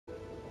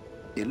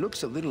It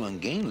looks a little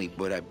ungainly,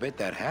 but I bet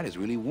that hat is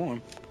really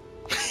warm.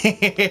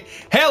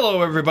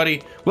 Hello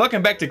everybody,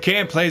 welcome back to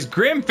Cam Plays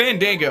Grim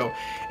Fandango,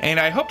 and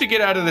I hope to get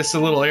out of this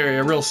little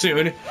area real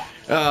soon.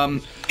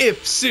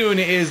 If soon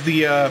is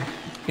the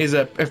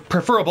if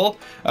preferable.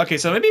 Okay,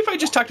 so maybe if I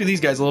just talk to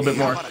these guys a little bit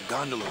more. How about a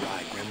gondola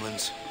ride,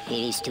 gremlins?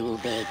 He's too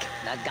big.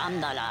 The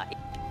gondola.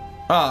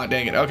 Oh,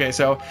 dang it. Okay,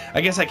 so I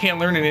guess I can't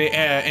learn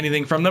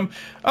anything from them.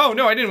 Oh,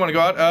 no, I didn't want to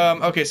go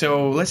out. Okay,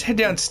 so let's head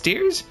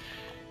downstairs.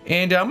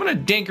 And I'm going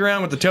to dink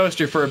around with the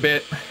toaster for a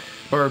bit.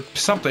 Or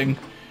something.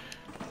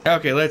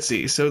 Okay, let's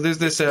see. So there's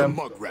this... The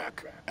mug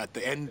rack at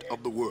the end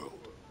of the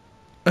world.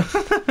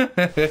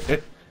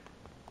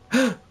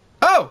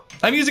 Oh!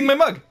 I'm using my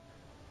mug!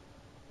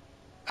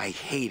 I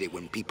hate it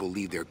when people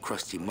leave their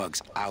crusty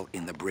mugs out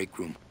in the break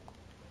room.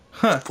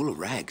 Huh. Full of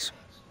rags.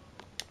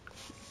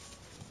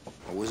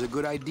 Always a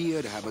good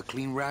idea to have a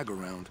clean rag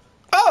around.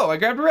 Oh, I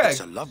grabbed a rag. It's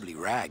a lovely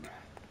rag.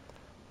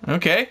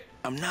 Okay.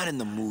 I'm not in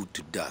the mood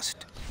to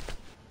dust.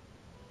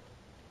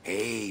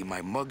 Hey,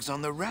 my mug's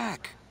on the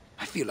rack.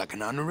 I feel like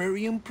an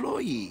honorary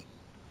employee.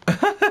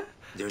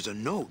 There's a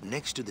note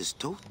next to this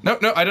toast. No,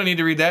 I don't need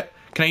to read that.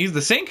 Can I use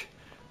the sink?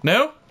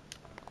 No?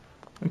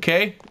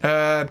 Okay.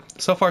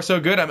 So far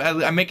so good.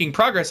 I'm making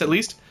progress at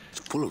least.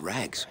 It's full of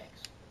rags.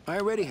 I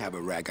already have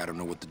a rag I don't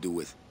know what to do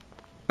with.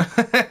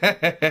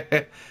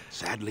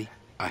 Sadly,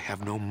 I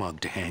have no mug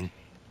to hang.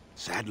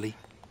 Sadly.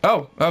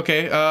 Oh,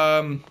 okay.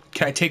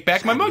 Can I take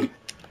back my mug?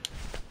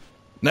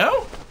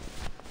 No?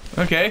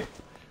 Okay.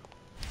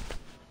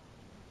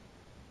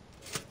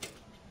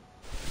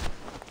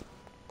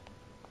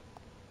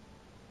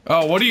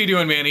 Oh, what are you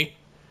doing, Manny?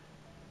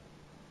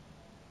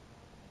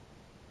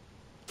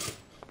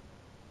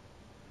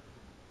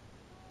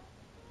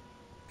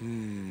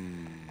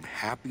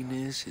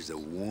 Happiness is a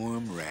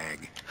warm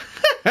rag.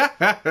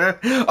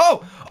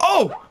 Oh!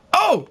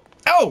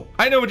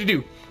 I know what to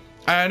do.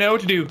 I know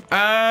what to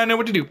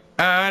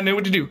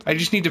do. I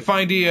just need to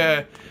find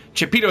the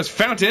Chipito's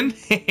fountain,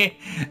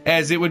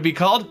 as it would be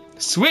called.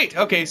 Sweet.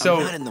 Okay, so.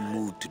 I'm not in the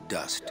mood to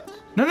dust.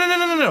 No.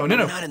 I'm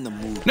not in the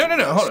mood. No.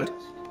 Hold on.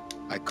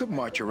 I could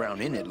march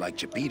around in it like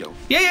Chipito.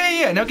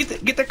 Yeah. Now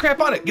get the crap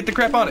on it. Get the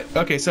crap on it.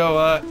 Okay, so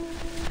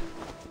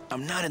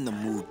I'm not in the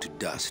mood to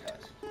dust.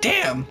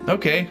 Damn.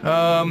 Okay.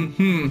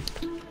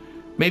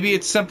 Maybe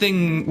it's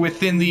something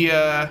within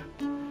the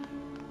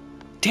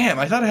Damn,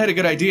 I thought I had a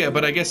good idea,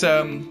 but I guess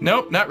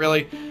nope, not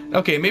really.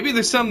 Okay, maybe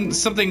there's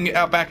something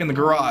out back in the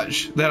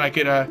garage that I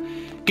could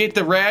get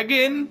the rag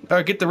in,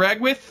 or get the rag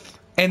with,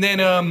 and then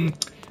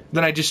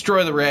I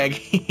destroy the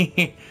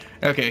rag.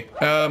 Okay.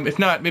 If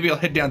not, maybe I'll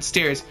head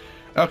downstairs.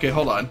 Okay,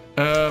 hold on.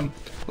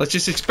 Let's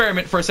just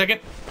experiment for a second.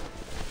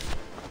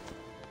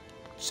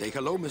 Say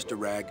hello, Mr.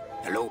 Rag.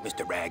 Hello,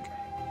 Mr. Rag.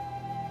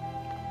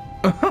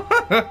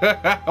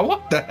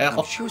 What the hell?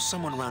 I'm sure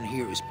someone around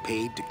here is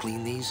paid to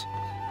clean these.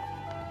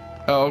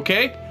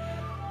 Okay.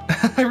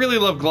 I really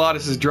love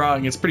Glottis's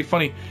drawing. It's pretty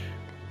funny.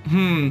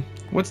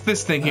 What's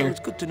this thing here? It's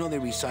good to know they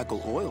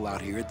recycle oil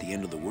out here at the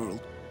end of the world.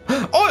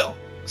 Oil!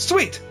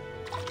 Sweet!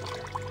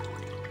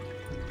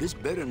 This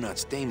better not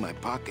stain my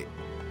pocket.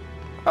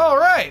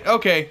 Alright,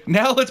 okay.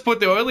 Now let's put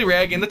the oily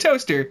rag in the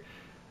toaster.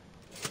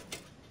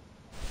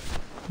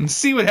 And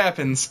see what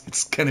happens.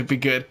 It's gonna be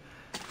good.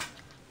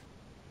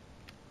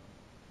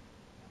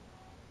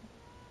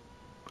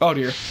 Oh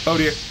dear. Oh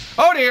dear.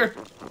 Oh dear!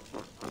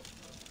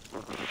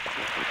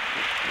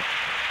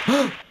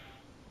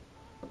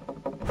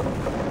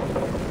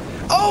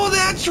 Oh,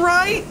 that's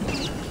right!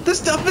 The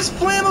stuff is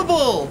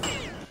flammable!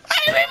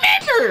 I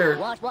remember!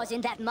 What was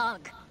in that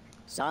mug?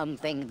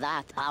 Something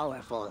that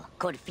powerful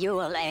could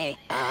fuel a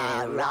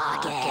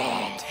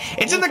rocket.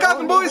 It's in the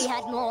coffin, boys! We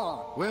had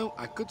more. Well,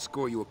 I could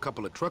score you a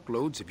couple of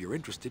truckloads if you're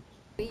interested.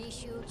 We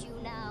shoot you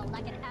now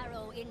like an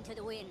arrow into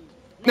the wind.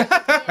 Make your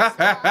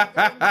sword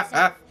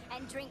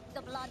and drink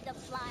the blood of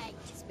flight.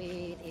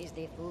 Speed is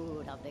the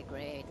food of the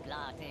great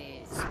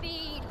Glottis.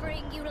 Speed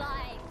bring you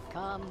life.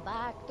 Come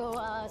back to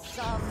us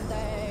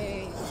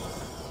someday.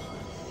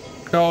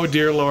 Oh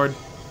dear Lord.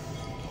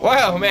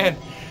 Wow, man.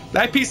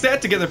 I pieced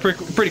that together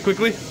pretty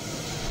quickly.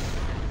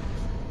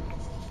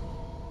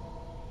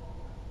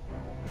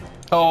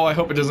 Oh, I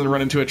hope it doesn't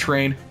run into a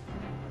train.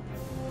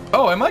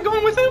 Oh, am I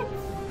going with him?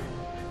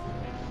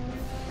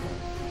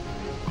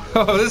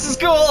 Oh, this is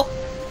cool.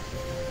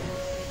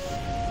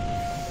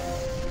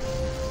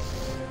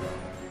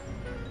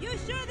 You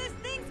sure this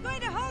thing's going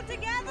to hold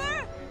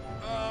together?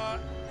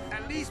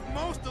 At least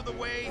most of the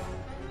way.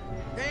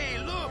 Hey,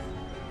 look!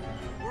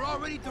 We're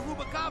already to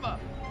Rubacava.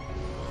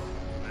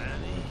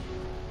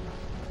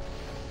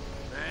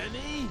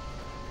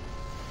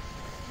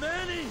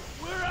 Manny,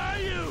 where are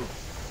you?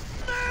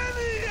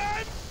 Manny,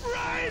 I'm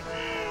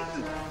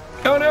frightened!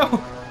 Oh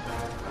no!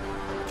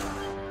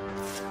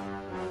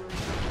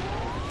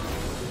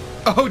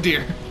 Oh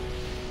dear.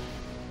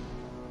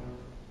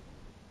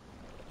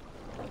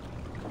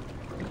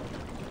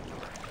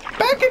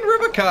 Back in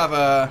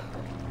Rubacava.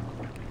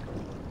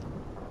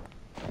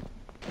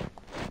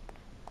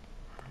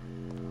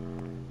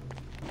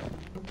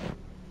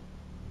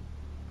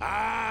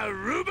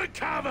 Rubacava!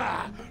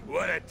 undercover.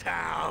 What a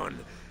town.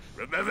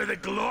 Remember the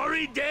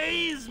glory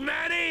days,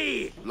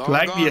 Manny? Long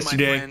Like gone, my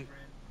yesterday. friend.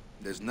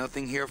 There's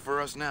nothing here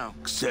for us now.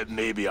 Except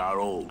maybe our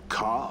old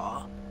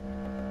car.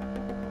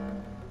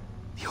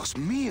 Dios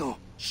mío.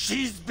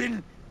 She's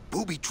been...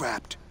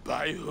 Booby-trapped.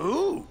 by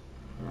who?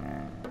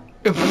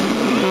 Is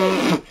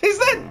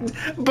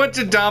that a bunch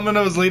of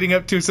dominoes leading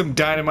up to some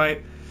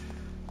dynamite?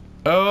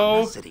 I'm Oh,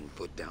 not setting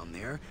foot down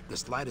there. The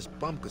slightest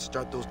bump could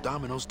start those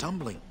dominoes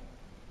tumbling.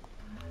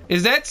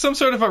 is that some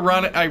sort of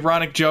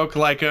ironic joke?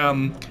 Like,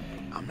 I'm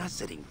not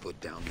setting foot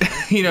down there.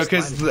 you know, The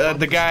because slightest bump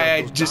the could guy I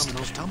start those just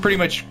dominoes tumbling. pretty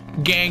much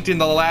ganked in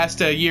the last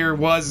year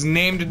was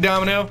named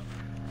Domino?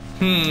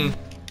 I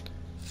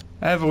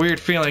have a weird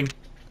feeling.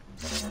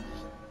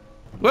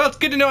 Well, it's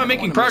good to know I'm I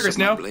making wanna mess progress up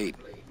my now. blade.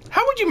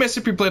 How would you mess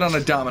up your blade on a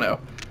domino?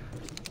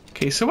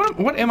 Okay, so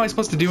what am I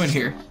supposed to do in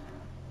here?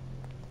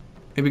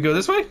 Maybe go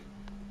this way?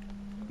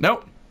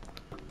 Nope.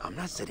 I'm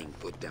not setting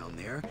foot down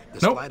there.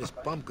 The Nope.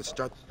 slightest bump could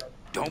start...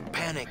 Don't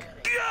panic.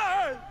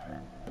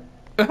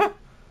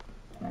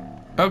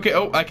 Okay,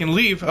 oh, I can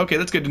leave. Okay,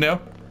 that's good to know.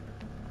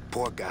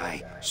 Poor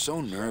guy. So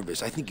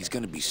nervous. I think he's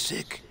gonna be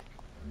sick.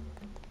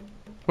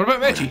 What about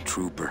What a Reggie?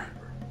 trooper.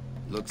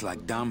 Looks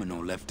like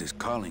Domino left his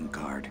calling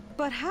card.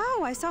 But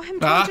how? I saw him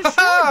turn to shreds.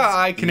 Ah,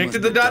 I He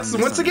connected must the have dots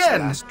done this once on his again.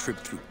 last trip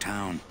through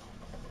town.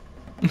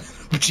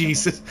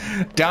 Jesus.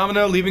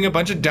 Domino leaving a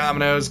bunch of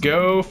dominoes.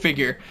 Go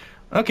figure.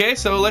 Okay,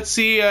 so let's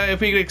see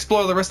if we can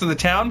explore the rest of the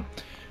town.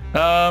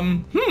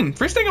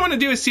 First thing I want to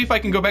do is see if I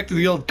can go back to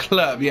the old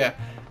club, yeah.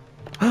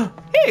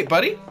 Hey,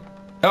 buddy.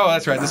 Oh,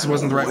 that's right, this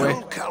wasn't the right way.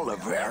 Well,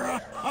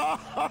 Calavera.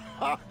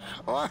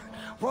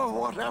 Well,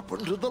 what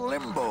happened to the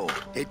limbo?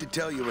 Hate to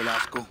tell you,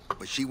 Velasco,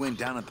 but she went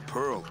down at the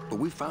Pearl. But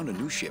we found a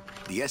new ship,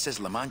 the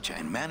SS La Mancha,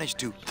 and managed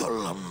to... The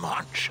La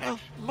Mancha?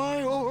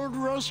 My old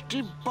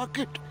rusty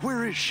bucket.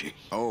 Where is she?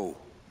 Oh,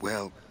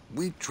 well,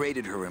 we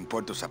traded her in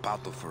Puerto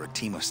Zapato for a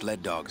team of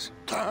sled dogs.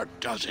 That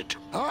does it.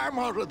 I'm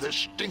out of this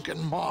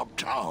stinking mob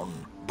town.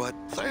 But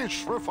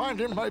Thanks for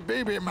finding my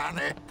baby,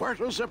 Manny.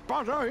 Puerto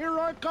Zapato, here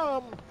I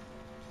come.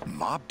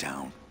 Mob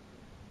Town?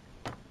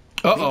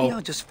 Maybe I'll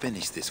Uh-oh. just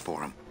finish this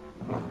for him.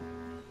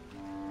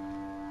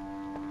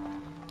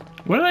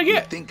 What did I You'd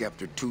get? think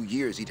after 2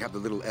 years he'd have the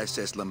little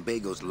SS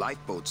Lumbago's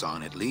lifeboats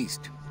on at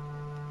least.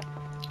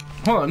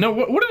 Hold on, no,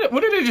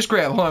 what did I just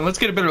grab? Hold on, let's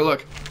get a better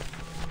look.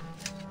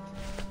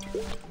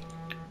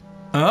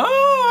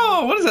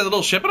 Oh, what is that, a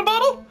little ship in a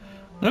bottle?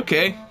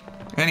 Okay.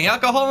 Any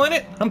alcohol in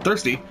it? I'm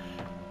thirsty.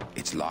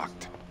 It's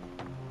locked.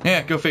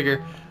 Yeah, go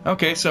figure.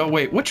 Okay, so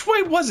wait, which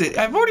way was it?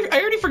 I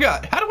already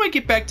forgot. How do I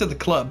get back to the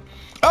club?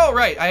 Oh,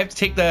 right, I have to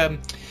take the...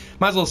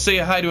 Might as well say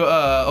hi to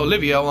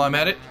Olivia while I'm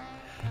at it.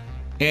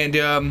 And,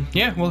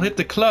 yeah, we'll hit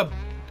the club.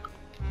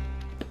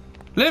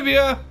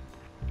 Olivia!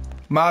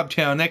 Mob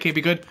Town, that can't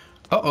be good.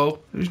 Uh-oh,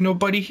 there's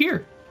nobody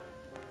here.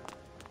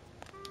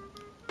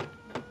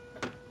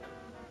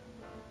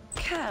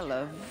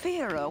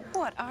 Calavera,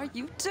 what are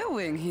you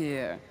doing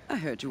here? I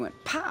heard you went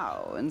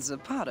pow in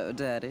Zapato,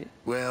 Daddy.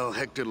 Well,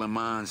 Hector Le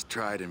Mans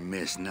tried and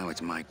missed. Now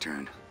it's my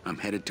turn. I'm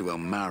headed to El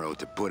Maro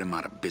to put him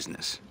out of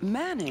business.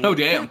 Manny, Oh,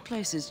 damn. that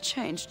place has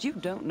changed. You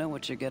don't know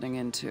what you're getting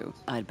into.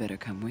 I'd better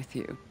come with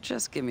you.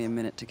 Just give me a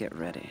minute to get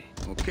ready.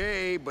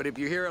 Okay, but if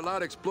you hear a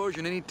loud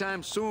explosion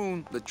anytime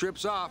soon, the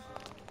trip's off.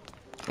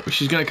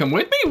 She's gonna come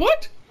with me?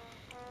 What?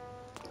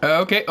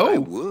 Okay, I oh.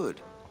 would,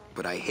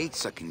 but I hate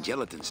sucking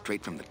gelatin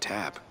straight from the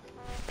tap.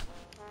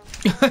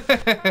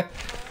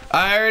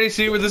 I already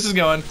see where this is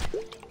going.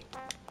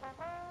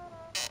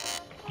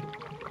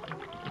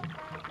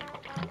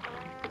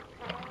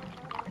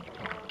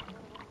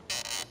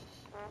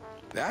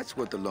 That's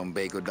what the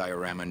lumbago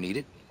diorama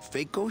needed.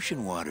 Fake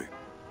ocean water.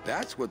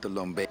 That's what the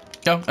lumbago...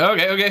 Oh,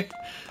 okay.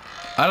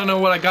 I don't know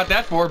what I got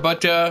that for,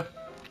 but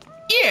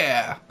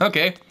yeah.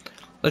 Okay.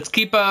 Let's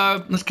keep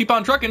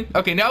on trucking.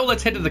 Okay, now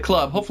let's head to the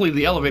club. Hopefully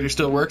the elevator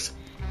still works.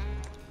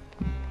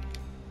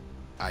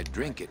 I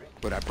drink it,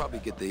 but I probably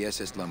get the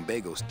SS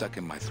Lumbago stuck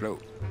in my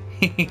throat.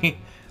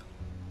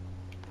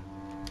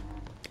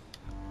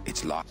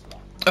 It's locked.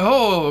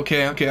 Oh,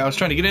 okay. I was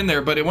trying to get in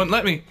there, but it wouldn't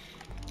let me.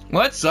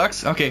 Well, that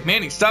sucks. Okay,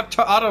 Manny, stop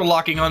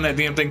auto-locking on that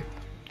damn thing.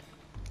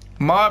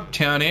 Mob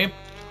Town, eh?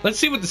 Let's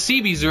see what the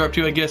CBs are up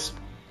to, I guess.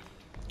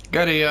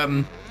 Got a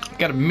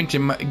mint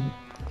in my...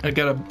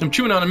 I'm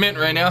chewing on a mint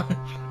right now.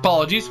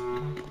 Apologies.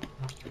 Oh,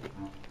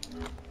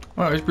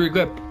 that's pretty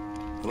good.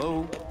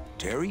 Hello,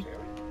 Terry?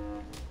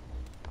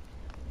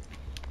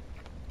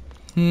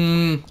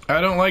 I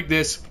don't like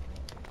this.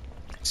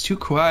 It's too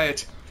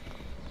quiet.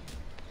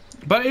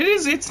 But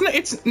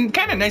it's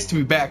kind of nice to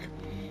be back.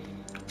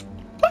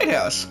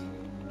 Lighthouse.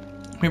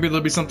 Maybe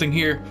there'll be something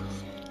here.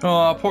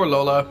 Oh, poor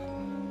Lola.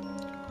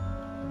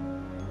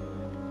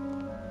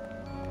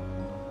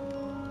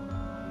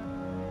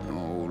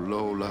 Oh,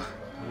 Lola.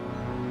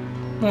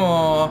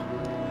 Aw.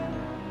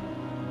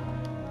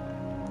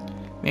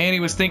 Man, he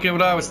was thinking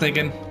what I was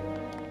thinking.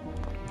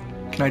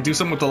 Can I do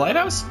something with the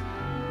lighthouse?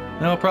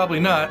 No, probably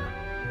not.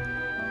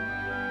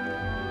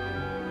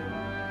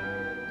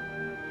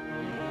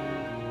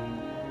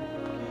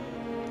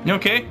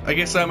 Okay, I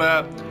guess I'm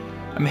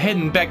I'm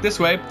heading back this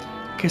way.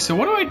 Okay, so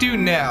what do I do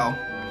now?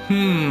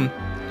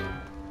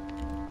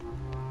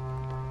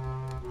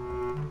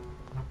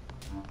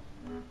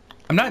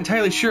 I'm not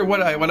entirely sure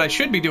what I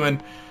should be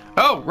doing.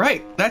 Oh,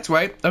 right, that's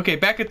right. Okay,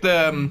 back at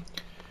the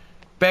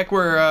back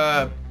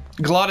where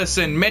Glottis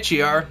and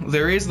Mechi are,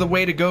 there is the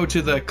way to go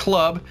to the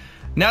club.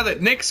 Now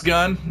that Nick's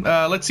gone,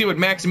 let's see what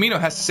Maximino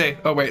has to say.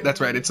 Oh wait,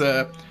 that's right. It's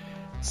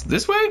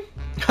this way?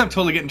 I'm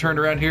totally getting turned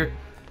around here.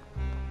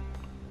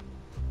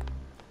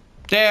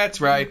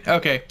 That's right.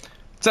 Okay.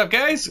 What's up,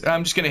 guys?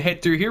 I'm just gonna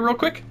head through here real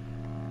quick.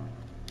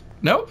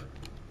 Nope.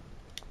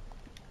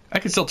 I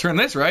can still turn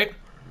this, right?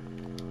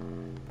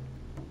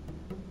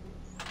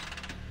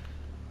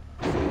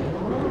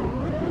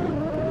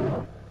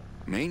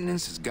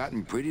 Maintenance has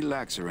gotten pretty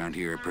lax around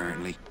here,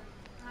 apparently.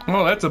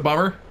 Oh, that's a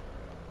bummer.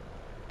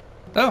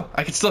 Oh,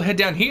 I can still head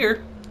down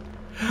here.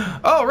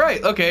 Oh,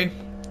 right. Okay.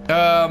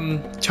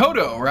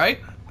 Toto, right?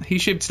 He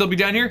should still be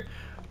down here.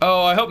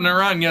 Oh, I hope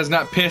Naranya's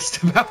not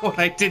pissed about what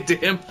I did to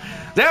him.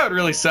 That would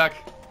really suck.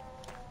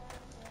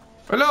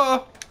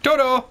 Hello,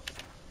 Toto.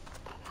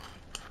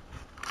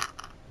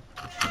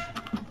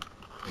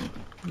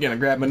 Gonna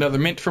grab another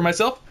mint for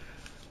myself.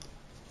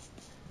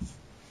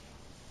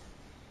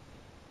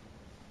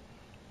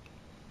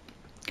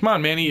 Come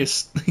on, Manny,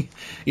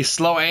 you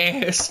slow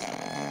ass.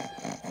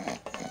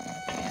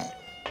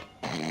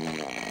 I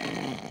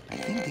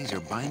think these are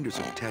binders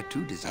of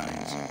tattoo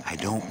designs. I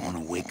don't want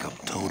to wake up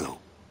Toto.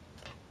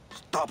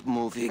 Stop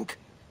moving.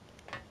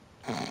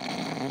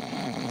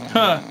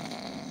 Huh.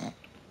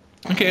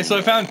 Okay, so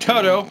I found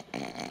Toto.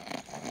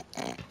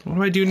 What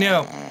do I do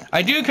now?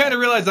 I do kind of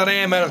realize that I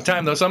am out of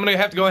time, though, so I'm going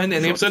to have to go ahead and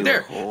end the episode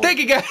there. Thank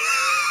you, guys.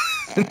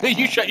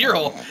 You shut your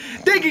hole.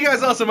 Thank you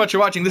guys all so much for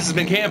watching. This has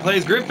been Cam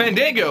Plays Grim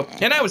Fandango,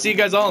 and I will see you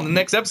guys all in the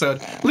next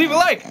episode. Leave a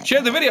like,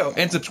 share the video,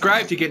 and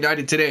subscribe to get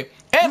United today.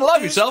 And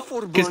love yourself,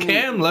 because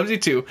Cam loves you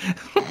too.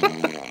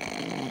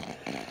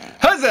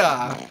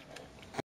 Huzzah!